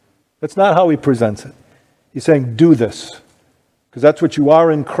 That's not how he presents it. He's saying, do this, because that's what you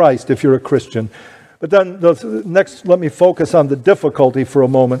are in Christ if you're a Christian. But then next, let me focus on the difficulty for a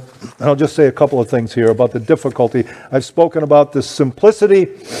moment. And I'll just say a couple of things here about the difficulty. I've spoken about the simplicity,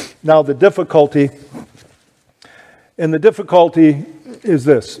 now the difficulty. And the difficulty is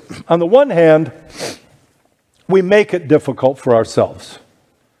this. On the one hand, we make it difficult for ourselves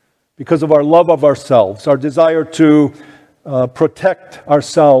because of our love of ourselves, our desire to protect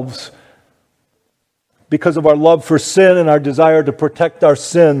ourselves, because of our love for sin and our desire to protect our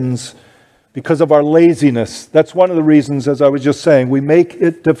sins, because of our laziness. That's one of the reasons, as I was just saying, we make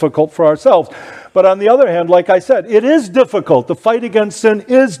it difficult for ourselves. But on the other hand, like I said, it is difficult. The fight against sin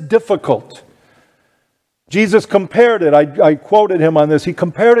is difficult. Jesus compared it, I quoted him on this, he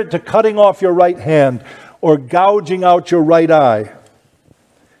compared it to cutting off your right hand or gouging out your right eye.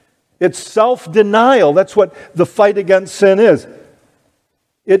 It's self-denial. That's what the fight against sin is.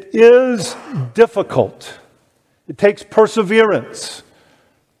 It is difficult. It takes perseverance.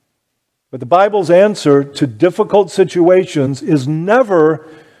 But the Bible's answer to difficult situations is never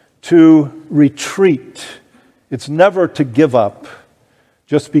to retreat. It's never to give up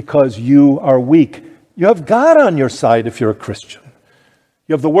just because you are weak. You have God on your side if you're a Christian.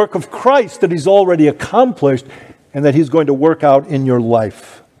 You have the work of Christ that he's already accomplished and that he's going to work out in your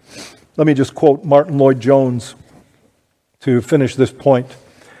life. Let me just quote Martin Lloyd-Jones to finish this point.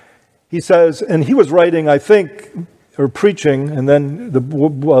 He says, and he was writing, I think, or preaching, and then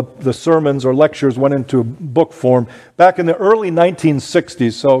the sermons or lectures went into book form back in the early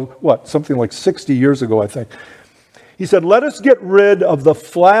 1960s, so something like 60 years ago, I think. He said, let us get rid of the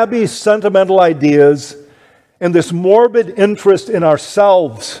flabby, sentimental ideas and this morbid interest in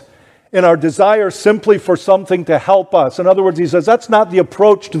ourselves and our desire simply for something to help us. In other words, he says, that's not the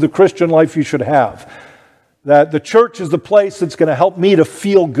approach to the Christian life you should have. That the church is the place that's going to help me to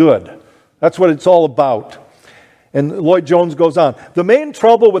feel good. That's what it's all about. And Lloyd-Jones goes on. The main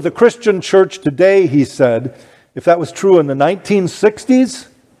trouble with the Christian church today, he said, if that was true in the 1960s,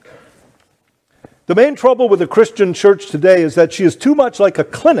 the main trouble with the Christian church today is that she is too much like a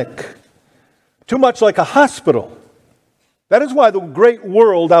clinic, too much like a hospital. That is why the great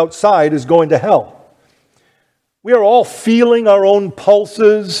world outside is going to hell. We are all feeling our own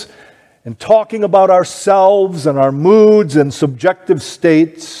pulses and talking about ourselves and our moods and subjective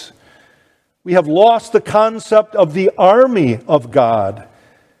states. We have lost the concept of the army of God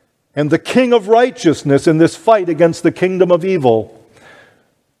and the King of righteousness in this fight against the kingdom of evil.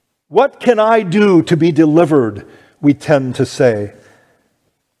 What can I do to be delivered, we tend to say.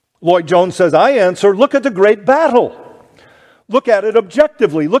 Lloyd-Jones says, I answer, look at the great battle. Look at it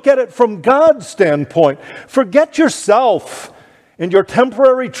objectively. Look at it from God's standpoint. Forget yourself and your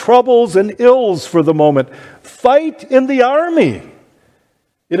temporary troubles and ills for the moment. Fight in the army.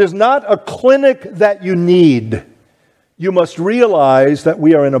 It is not a clinic that you need. You must realize that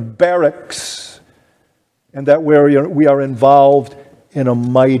we are in a barracks and that we are involved in a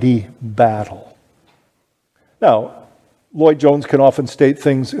mighty battle. Now, Lloyd-Jones can often state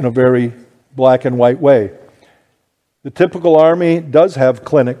things in a very black and white way. The typical army does have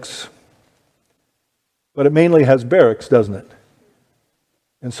clinics, but it mainly has barracks, doesn't it?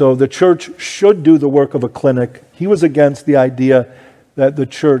 And so the church should do the work of a clinic. He was against the idea that the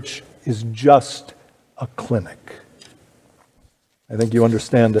church is just a clinic. I think you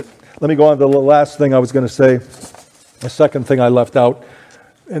understand it. Let me go on to the last thing I was going to say, the second thing I left out,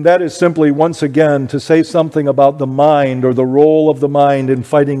 and that is simply, once again, to say something about the mind or the role of the mind in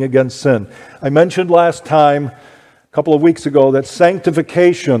fighting against sin. I mentioned last time, a couple of weeks ago, that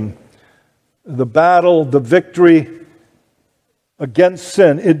sanctification, the battle, the victory against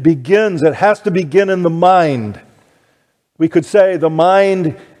sin, it has to begin in the mind. We could say the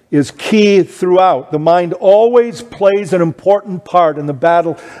mind is key throughout. The mind always plays an important part in the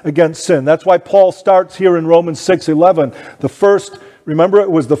battle against sin. That's why Paul starts here in Romans 6:11. Remember, it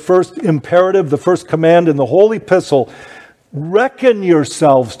was the first imperative, the first command in the whole epistle. Reckon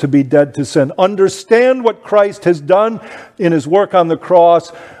yourselves to be dead to sin. Understand what Christ has done in his work on the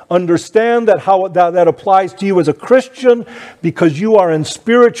cross. Understand that how that applies to you as a Christian because you are in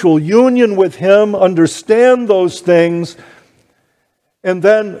spiritual union with him. Understand those things. And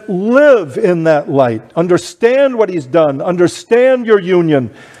then live in that light. Understand what he's done. Understand your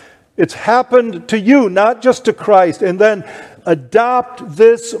union. It's happened to you, not just to Christ. And then adopt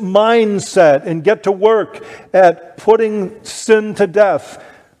this mindset and get to work at putting sin to death,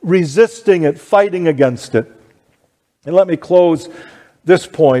 resisting it, fighting against it. And let me close this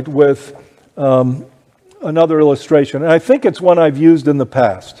point with another illustration. And I think it's one I've used in the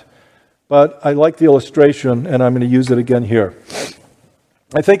past, but I like the illustration and I'm going to use it again here.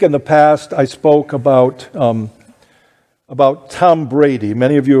 I think in the past I spoke about Tom Brady.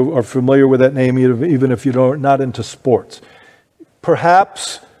 Many of you are familiar with that name, even if you're not into sports.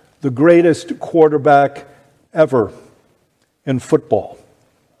 Perhaps the greatest quarterback ever in football.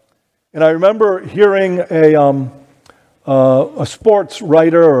 And I remember hearing a sports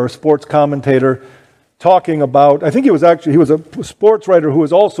writer or a sports commentator talking about, I think he was a sports writer who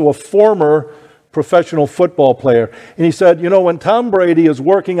was also a former professional football player. And he said, when Tom Brady is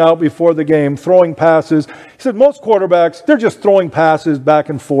working out before the game, throwing passes, he said most quarterbacks, they're just throwing passes back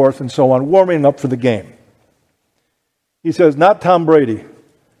and forth and so on, warming up for the game. He says, not Tom Brady.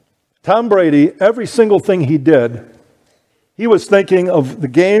 Tom Brady, every single thing he did, he was thinking of the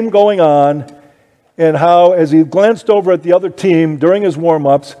game going on and how, as he glanced over at the other team during his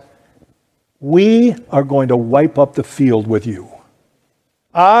warm-ups, we are going to wipe up the field with you.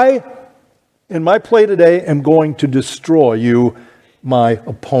 I, in my play today, am going to destroy you, my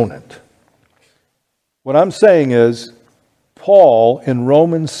opponent. What I'm saying is, Paul in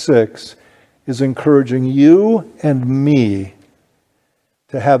Romans 6 is encouraging you and me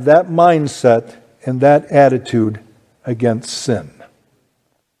to have that mindset and that attitude against sin.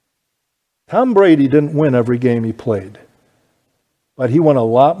 Tom Brady didn't win every game he played, but he won a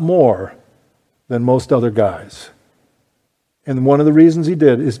lot more than most other guys. And one of the reasons he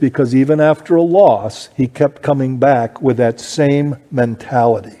did is because even after a loss, he kept coming back with that same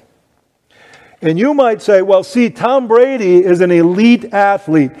mentality. And you might say, well, see, Tom Brady is an elite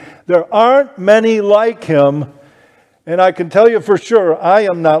athlete. There aren't many like him. And I can tell you for sure, I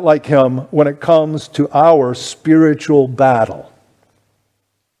am not like him when it comes to our spiritual battle.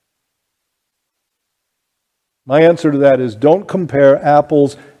 My answer to that is don't compare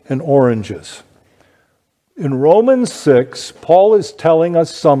apples and oranges. In Romans 6, Paul is telling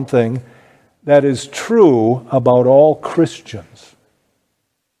us something that is true about all Christians.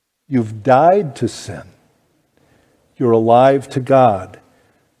 You've died to sin. You're alive to God.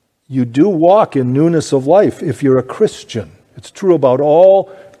 You do walk in newness of life if you're a Christian. It's true about all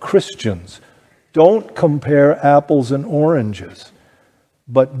Christians. Don't compare apples and oranges,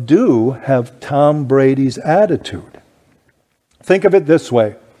 but do have Tom Brady's attitude. Think of it this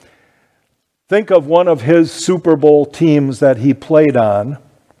way. Think of one of his Super Bowl teams that he played on,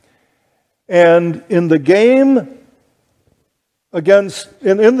 and in the game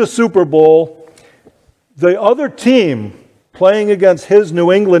in the Super Bowl, the other team playing against his New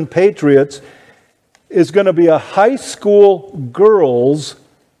England Patriots is going to be a high school girls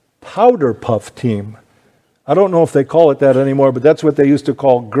powder puff team. I don't know if they call it that anymore, but that's what they used to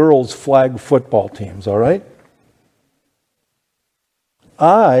call girls flag football teams, all right?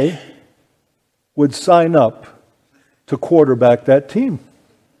 I would sign up to quarterback that team.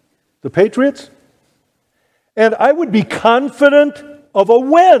 The Patriots? And I would be confident of a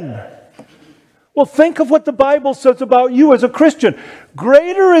win. Well, think of what the Bible says about you as a Christian.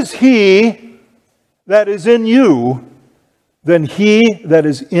 Greater is he that is in you than he that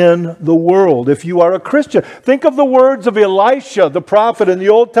is in the world. If you are a Christian, think of the words of Elisha, the prophet in the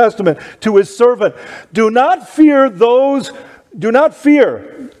Old Testament, to his servant. Do not fear.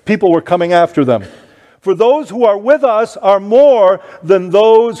 People were coming after them. For those who are with us are more than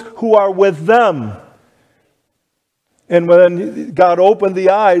those who are with them. And when God opened the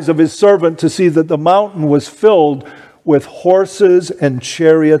eyes of his servant to see that the mountain was filled with horses and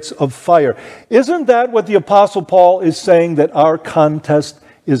chariots of fire. Isn't that what the Apostle Paul is saying that our contest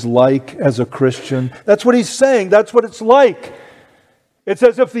is like as a Christian? That's what he's saying. That's what it's like. It's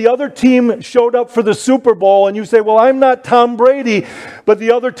as if the other team showed up for the Super Bowl and you say, well, I'm not Tom Brady, but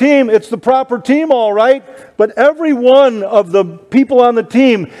the other team, it's the proper team, all right. But every one of the people on the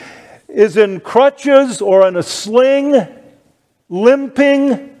team is in crutches or in a sling,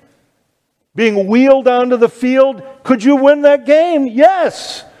 limping, being wheeled onto the field. Could you win that game?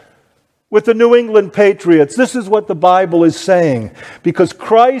 Yes. With the New England Patriots. This is what the Bible is saying. Because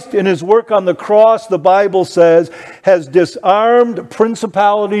Christ, in his work on the cross, the Bible says, has disarmed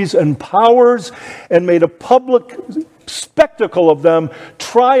principalities and powers and made a public spectacle of them,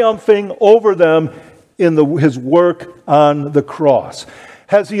 triumphing over them in his work on the cross.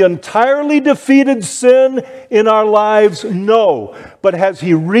 Has he entirely defeated sin in our lives? No. But has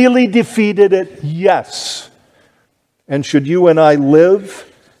he really defeated it? Yes. And should you and I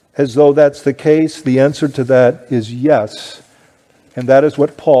live as though that's the case? The answer to that is yes. And that is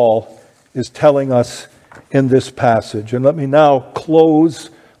what Paul is telling us in this passage. And let me now close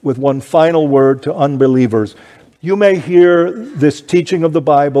with one final word to unbelievers. You may hear this teaching of the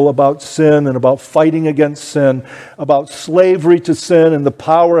Bible about sin and about fighting against sin, about slavery to sin, and the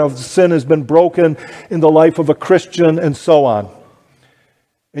power of sin has been broken in the life of a Christian, and so on.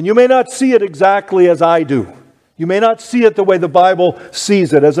 And you may not see it exactly as I do. You may not see it the way the Bible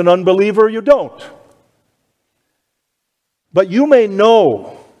sees it. As an unbeliever, you don't. But you may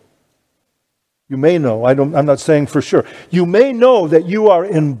know, I'm not saying for sure, you may know that you are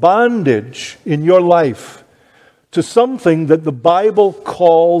in bondage in your life to something that the Bible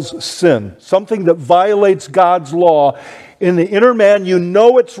calls sin, something that violates God's law. In the inner man, you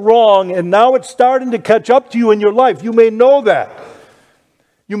know it's wrong, and now it's starting to catch up to you in your life. You may know that.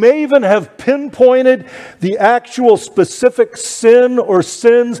 You may even have pinpointed the actual specific sin or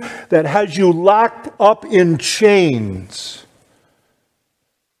sins that has you locked up in chains.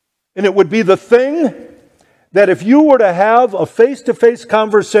 And it would be the thing that if you were to have a face-to-face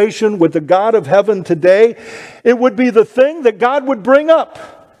conversation with the God of heaven today, it would be the thing that God would bring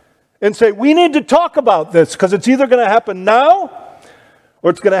up and say, we need to talk about this because it's either going to happen now or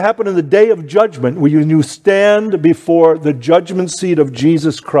it's going to happen in the day of judgment when you stand before the judgment seat of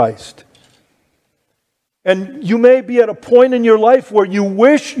Jesus Christ. And you may be at a point in your life where you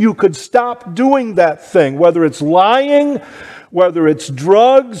wish you could stop doing that thing, whether it's lying, whether it's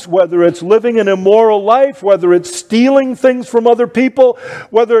drugs, whether it's living an immoral life, whether it's stealing things from other people,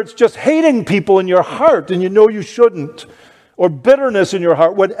 whether it's just hating people in your heart and you know you shouldn't, or bitterness in your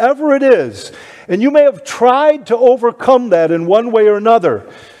heart, whatever it is. And you may have tried to overcome that in one way or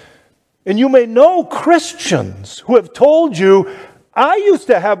another. And you may know Christians who have told you, I used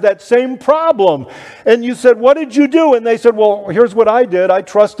to have that same problem. And you said, what did you do? And they said, well, here's what I did. I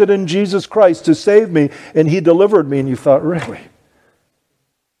trusted in Jesus Christ to save me, and he delivered me. And you thought, really?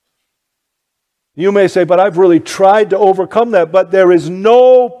 You may say, but I've really tried to overcome that, but there is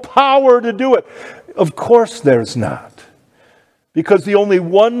no power to do it. Of course there's not. Because the only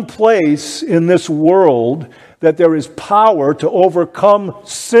one place in this world that there is power to overcome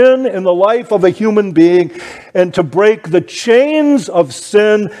sin in the life of a human being and to break the chains of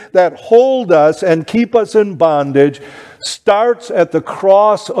sin that hold us and keep us in bondage starts at the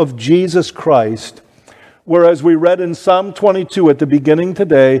cross of Jesus Christ, where, as we read in Psalm 22 at the beginning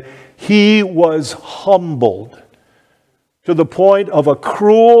today, he was humbled to the point of a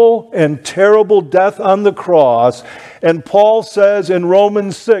cruel and terrible death on the cross. And Paul says in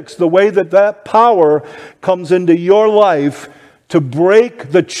Romans 6, the way that power comes into your life to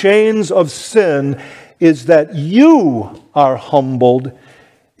break the chains of sin is that you are humbled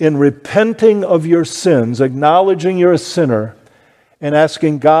in repenting of your sins, acknowledging you're a sinner, and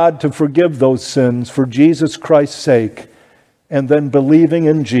asking God to forgive those sins for Jesus Christ's sake, and then believing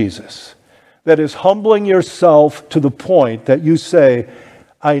in Jesus. That is humbling yourself to the point that you say,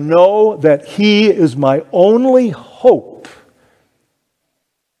 I know that he is my only hope.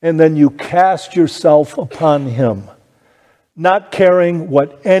 And then you cast yourself upon him, not caring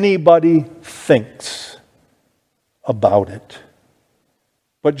what anybody thinks about it,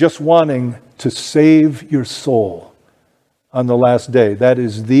 but just wanting to save your soul on the last day. That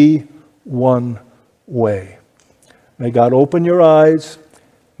is the one way. May God open your eyes.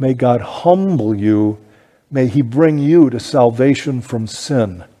 May God humble you. May he bring you to salvation from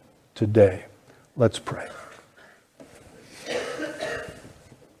sin today. Let's pray.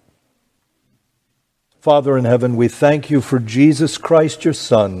 Father in heaven, we thank you for Jesus Christ, your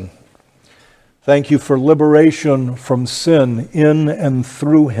Son, Thank you for liberation from sin in and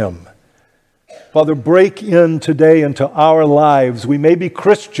through him. Father, break in today into our lives. We may be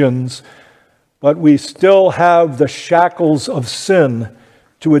Christians, but we still have the shackles of sin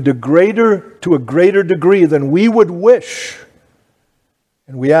to a greater degree than we would wish.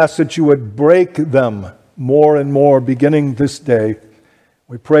 And we ask that you would break them more and more beginning this day.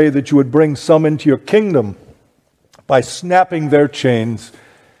 We pray that you would bring some into your kingdom by snapping their chains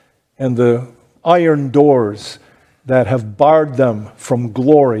and the iron doors that have barred them from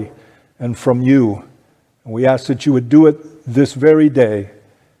glory and from you. And we ask that you would do it this very day.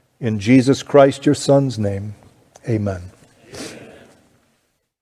 In Jesus Christ, your Son's name, amen.